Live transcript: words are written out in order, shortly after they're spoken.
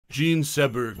Jean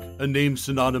Seberg, a name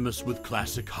synonymous with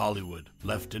classic Hollywood,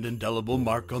 left an indelible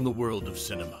mark on the world of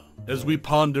cinema. As we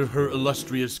ponder her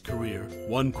illustrious career,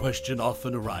 one question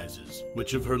often arises: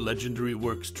 which of her legendary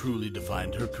works truly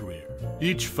defined her career?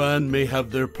 Each fan may have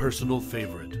their personal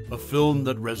favorite, a film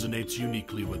that resonates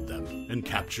uniquely with them and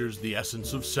captures the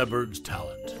essence of Seberg's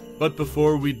talent. But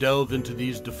before we delve into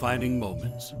these defining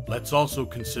moments, let's also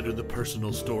consider the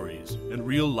personal stories and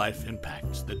real-life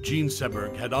impacts that Jean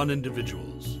Seberg had on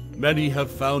individuals. Many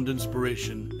have found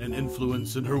inspiration and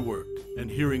influence in her work, and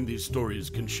hearing these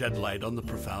stories can shed light on the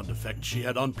profound effect she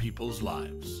had on people's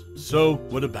lives. So,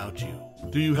 what about you?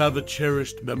 Do you have a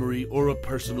cherished memory or a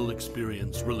personal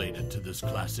experience related to this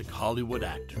classic Hollywood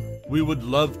actor? We would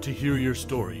love to hear your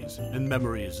stories and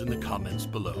memories in the comments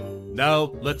below.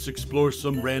 Now, let's explore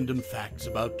some random facts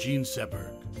about Jean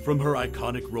Seberg, from her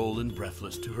iconic role in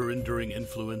Breathless to her enduring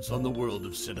influence on the world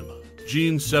of cinema.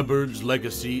 Jean Seberg's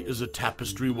legacy is a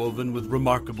tapestry woven with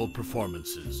remarkable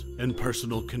performances and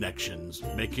personal connections,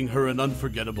 making her an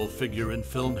unforgettable figure in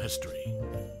film history.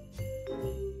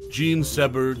 Jean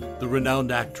Seberg, the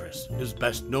renowned actress, is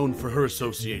best known for her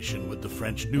association with the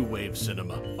French New Wave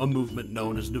cinema, a movement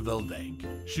known as Nouvelle Vague.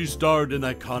 She starred in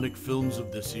iconic films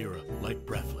of this era, like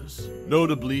Breathless.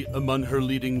 Notably, among her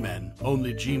leading men,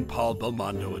 only Jean-Paul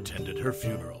Belmondo attended her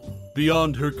funeral.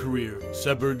 Beyond her career,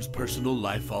 Seberg's personal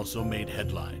life also made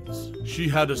headlines. She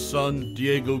had a son,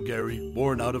 Diego Gary,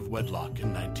 born out of wedlock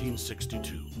in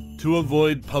 1962. To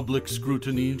avoid public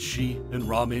scrutiny, she and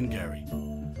Romain Gary,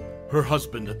 her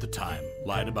husband at the time,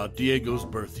 lied about Diego's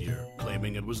birth year,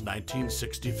 claiming it was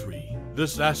 1963.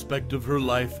 This aspect of her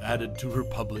life added to her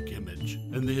public image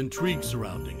and the intrigue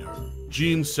surrounding her.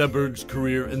 Jean Seberg's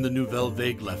career in the Nouvelle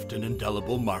Vague left an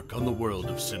indelible mark on the world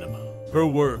of cinema. Her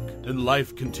work and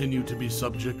life continue to be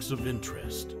subjects of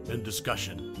interest and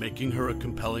discussion, making her a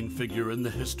compelling figure in the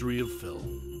history of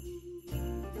film.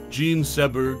 Jean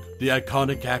Seberg, the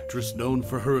iconic actress known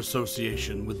for her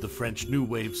association with the French New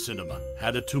Wave cinema,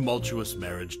 had a tumultuous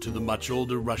marriage to the much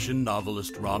older Russian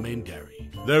novelist Romain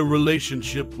Gary. Their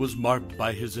relationship was marked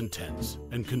by his intense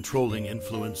and controlling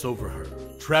influence over her.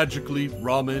 Tragically,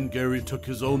 Romain Gary took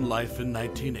his own life in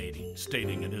 1980,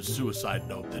 stating in his suicide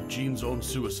note that Jean's own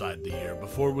suicide the year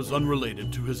before was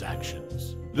unrelated to his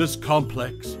actions. This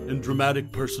complex and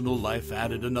dramatic personal life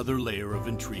added another layer of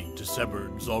intrigue to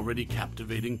Seberg's already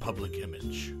captivating public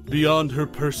image. Beyond her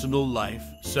personal life,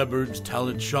 Seberg's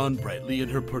talent shone brightly in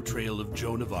her portrayal of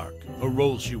Joan of Arc, a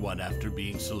role she won after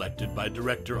being selected by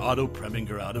director Otto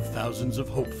Preminger out of thousands of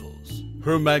hopefuls.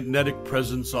 Her magnetic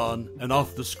presence on and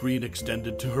off the screen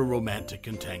extended to her romantic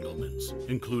entanglements,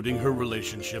 including her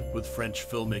relationship with French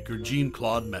filmmaker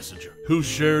Jean-Claude Messager, who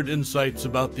shared insights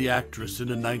about the actress in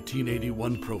a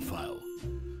 1981 profile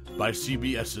by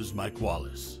CBS's Mike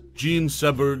Wallace. Jean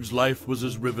Seberg's life was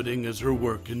as riveting as her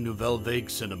work in Nouvelle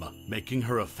Vague cinema, making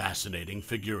her a fascinating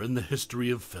figure in the history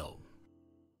of film.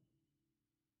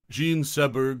 Jean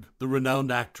Seberg, the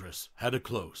renowned actress, had a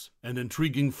close and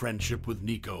intriguing friendship with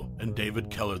Nico and David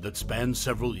Keller that spanned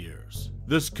several years.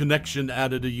 This connection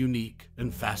added a unique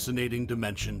and fascinating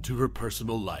dimension to her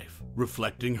personal life,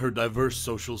 reflecting her diverse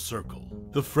social circle.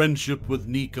 The friendship with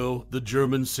Nico, the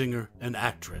German singer and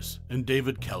actress, and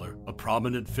David Keller, a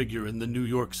prominent figure in the New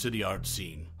York City art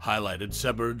scene, highlighted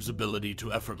Seberg's ability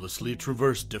to effortlessly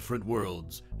traverse different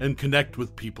worlds and connect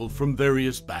with people from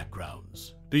various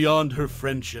backgrounds. Beyond her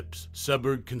friendships,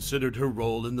 Seberg considered her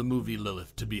role in the movie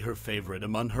Lilith to be her favorite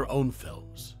among her own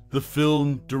films. The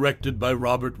film, directed by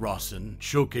Robert Rossen,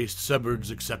 showcased Seberg's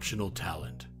exceptional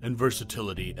talent and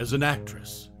versatility as an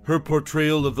actress. Her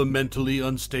portrayal of a mentally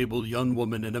unstable young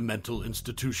woman in a mental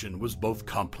institution was both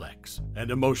complex and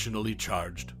emotionally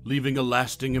charged, leaving a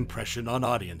lasting impression on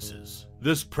audiences.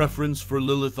 This preference for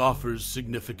Lilith offers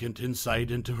significant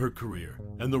insight into her career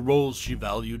and the roles she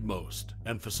valued most,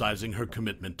 emphasizing her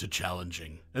commitment to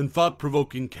challenging and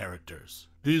thought-provoking characters.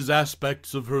 These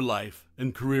aspects of her life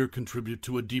and career contribute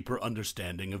to a deeper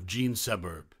understanding of Jean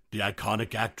Seberg, the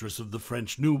iconic actress of the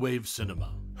French New Wave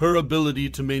cinema. Her ability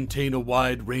to maintain a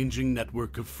wide-ranging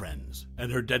network of friends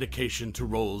and her dedication to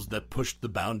roles that pushed the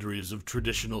boundaries of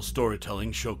traditional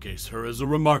storytelling showcase her as a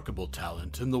remarkable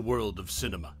talent in the world of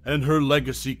cinema, and her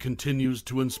legacy continues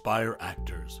to inspire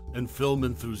actors and film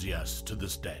enthusiasts to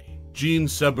this day. Jean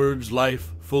Seberg's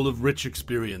life, full of rich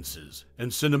experiences and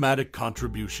cinematic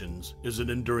contributions, is an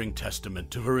enduring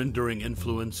testament to her enduring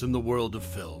influence in the world of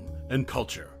film and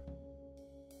culture.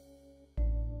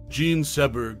 Jean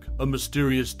Seberg, a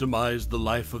mysterious demise. The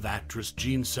life of actress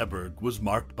Jean Seberg was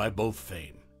marked by both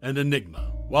fame and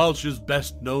enigma, While she's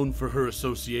best known for her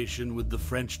association with the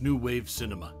French New Wave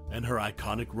cinema and her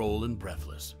iconic role in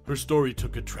Breathless, her story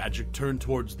took a tragic turn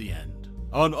towards the end.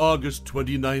 On August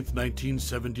 29,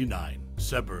 1979,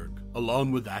 Seberg,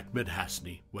 along with Ahmed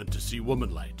Hasni, went to see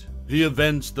Womanlight. The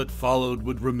events that followed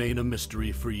would remain a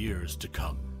mystery for years to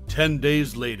come. 10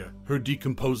 days later, her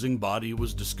decomposing body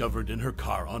was discovered in her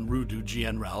car on Rue du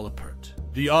General Appert.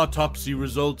 The autopsy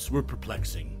results were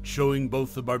perplexing, showing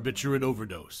both a barbiturate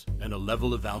overdose and a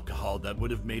level of alcohol that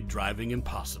would have made driving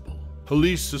impossible.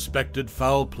 Police suspected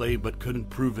foul play but couldn't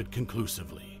prove it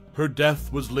conclusively. Her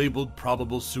death was labeled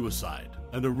probable suicide,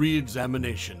 and a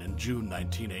re-examination in June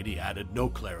 1980 added no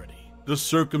clarity. The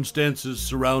circumstances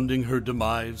surrounding her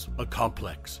demise, a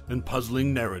complex and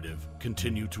puzzling narrative,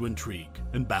 continue to intrigue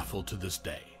and baffle to this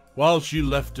day. While she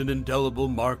left an indelible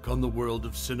mark on the world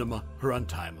of cinema, her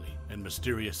untimely and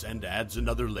mysterious end adds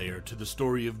another layer to the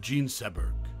story of Jean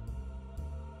Seberg.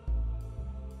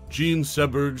 Jean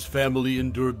Seberg's family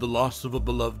endured the loss of a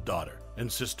beloved daughter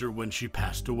and sister when she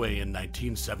passed away in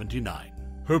 1979.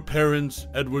 Her parents,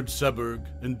 Edward Seberg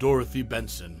and Dorothy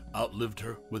Benson, outlived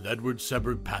her, with Edward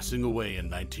Seberg passing away in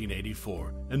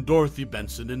 1984 and Dorothy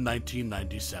Benson in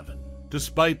 1997.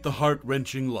 Despite the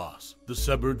heart-wrenching loss, the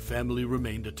Seberg family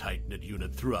remained a tight-knit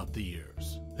unit throughout the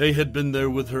years. They had been there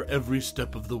with her every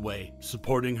step of the way,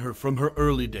 supporting her from her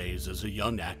early days as a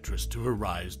young actress to her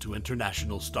rise to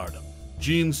international stardom.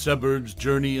 Jean Seberg's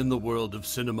journey in the world of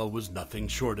cinema was nothing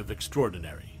short of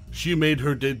extraordinary. She made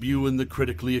her debut in the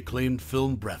critically acclaimed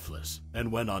film Breathless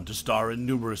and went on to star in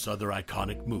numerous other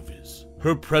iconic movies.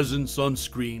 Her presence on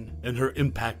screen and her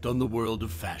impact on the world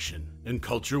of fashion and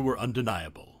culture were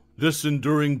undeniable. This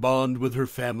enduring bond with her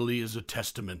family is a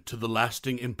testament to the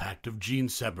lasting impact of Jean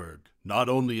Seberg, not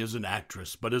only as an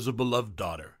actress but as a beloved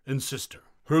daughter and sister.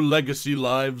 Her legacy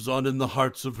lives on in the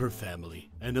hearts of her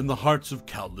family and in the hearts of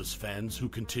countless fans who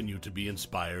continue to be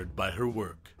inspired by her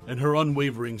work and her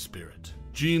unwavering spirit.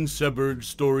 Jean Seberg's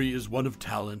story is one of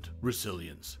talent,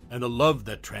 resilience, and a love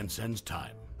that transcends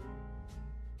time.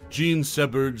 Jean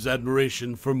Seberg's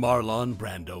admiration for Marlon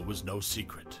Brando was no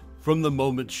secret. From the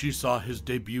moment she saw his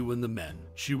debut in The Men,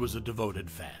 she was a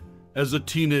devoted fan. As a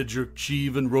teenager, she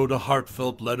even wrote a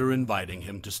heartfelt letter inviting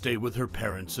him to stay with her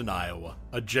parents in Iowa,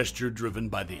 a gesture driven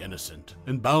by the innocent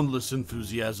and boundless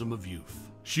enthusiasm of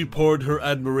youth. She poured her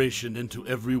admiration into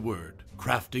every word,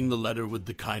 crafting the letter with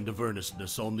the kind of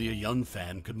earnestness only a young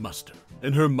fan could muster.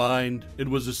 In her mind, it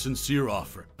was a sincere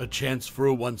offer, a chance for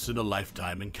a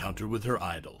once-in-a-lifetime encounter with her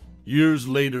idol. Years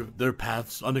later, their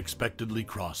paths unexpectedly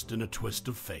crossed in a twist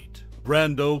of fate.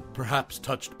 Brando, perhaps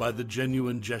touched by the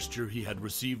genuine gesture he had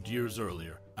received years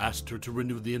earlier, asked her to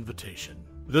renew the invitation.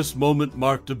 This moment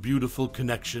marked a beautiful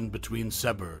connection between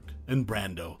Seberg and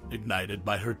Brando, ignited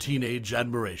by her teenage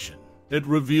admiration. It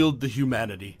revealed the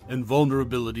humanity and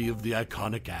vulnerability of the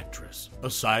iconic actress, a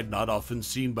side not often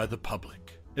seen by the public.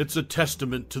 It's a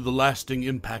testament to the lasting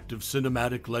impact of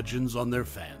cinematic legends on their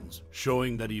fans,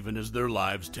 showing that even as their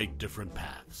lives take different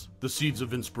paths, the seeds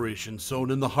of inspiration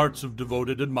sown in the hearts of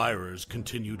devoted admirers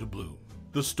continue to bloom.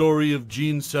 The story of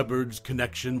Jean Seberg's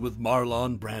connection with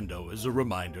Marlon Brando is a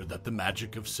reminder that the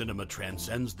magic of cinema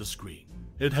transcends the screen.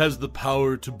 It has the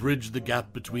power to bridge the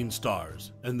gap between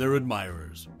stars and their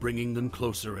admirers, bringing them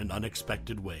closer in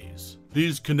unexpected ways.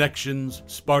 These connections,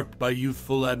 sparked by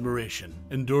youthful admiration,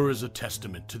 endure as a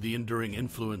testament to the enduring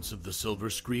influence of the silver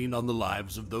screen on the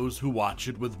lives of those who watch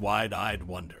it with wide-eyed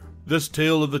wonder. This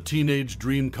tale of a teenage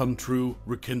dream come true,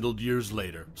 rekindled years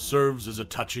later, serves as a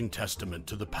touching testament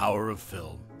to the power of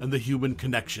film and the human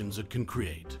connections it can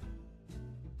create.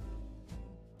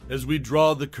 As we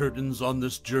draw the curtains on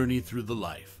this journey through the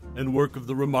life and work of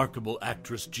the remarkable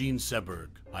actress Jean Seberg,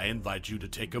 I invite you to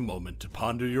take a moment to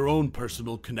ponder your own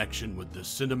personal connection with this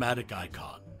cinematic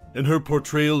icon. In her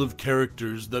portrayal of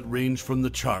characters that range from the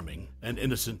charming and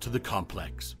innocent to the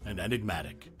complex and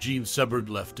enigmatic, Jean Seberg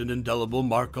left an indelible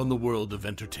mark on the world of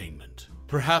entertainment.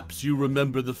 Perhaps you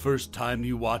remember the first time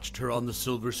you watched her on the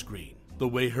silver screen, the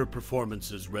way her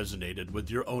performances resonated with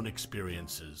your own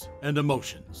experiences and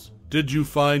emotions. Did you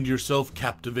find yourself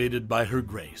captivated by her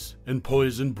grace and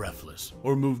poise in Breathless,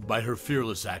 or moved by her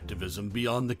fearless activism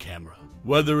beyond the camera?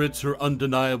 Whether it's her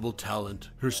undeniable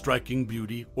talent, her striking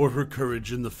beauty, or her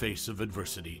courage in the face of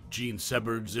adversity, Jean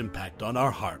Seberg's impact on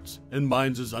our hearts and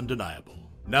minds is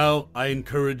undeniable. Now, I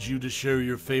encourage you to share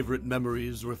your favorite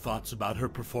memories or thoughts about her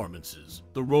performances,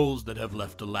 the roles that have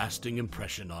left a lasting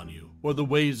impression on you, or the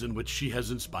ways in which she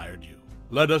has inspired you.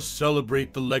 Let us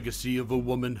celebrate the legacy of a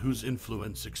woman whose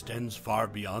influence extends far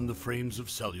beyond the frames of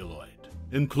celluloid.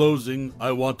 In closing,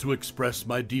 I want to express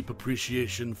my deep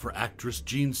appreciation for actress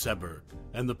Jean Seberg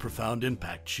and the profound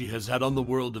impact she has had on the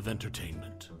world of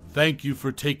entertainment. Thank you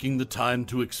for taking the time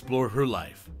to explore her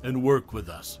life and work with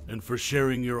us, and for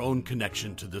sharing your own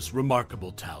connection to this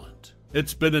remarkable talent.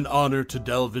 It's been an honor to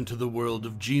delve into the world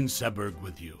of Jean Seberg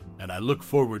with you, and I look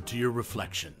forward to your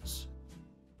reflections.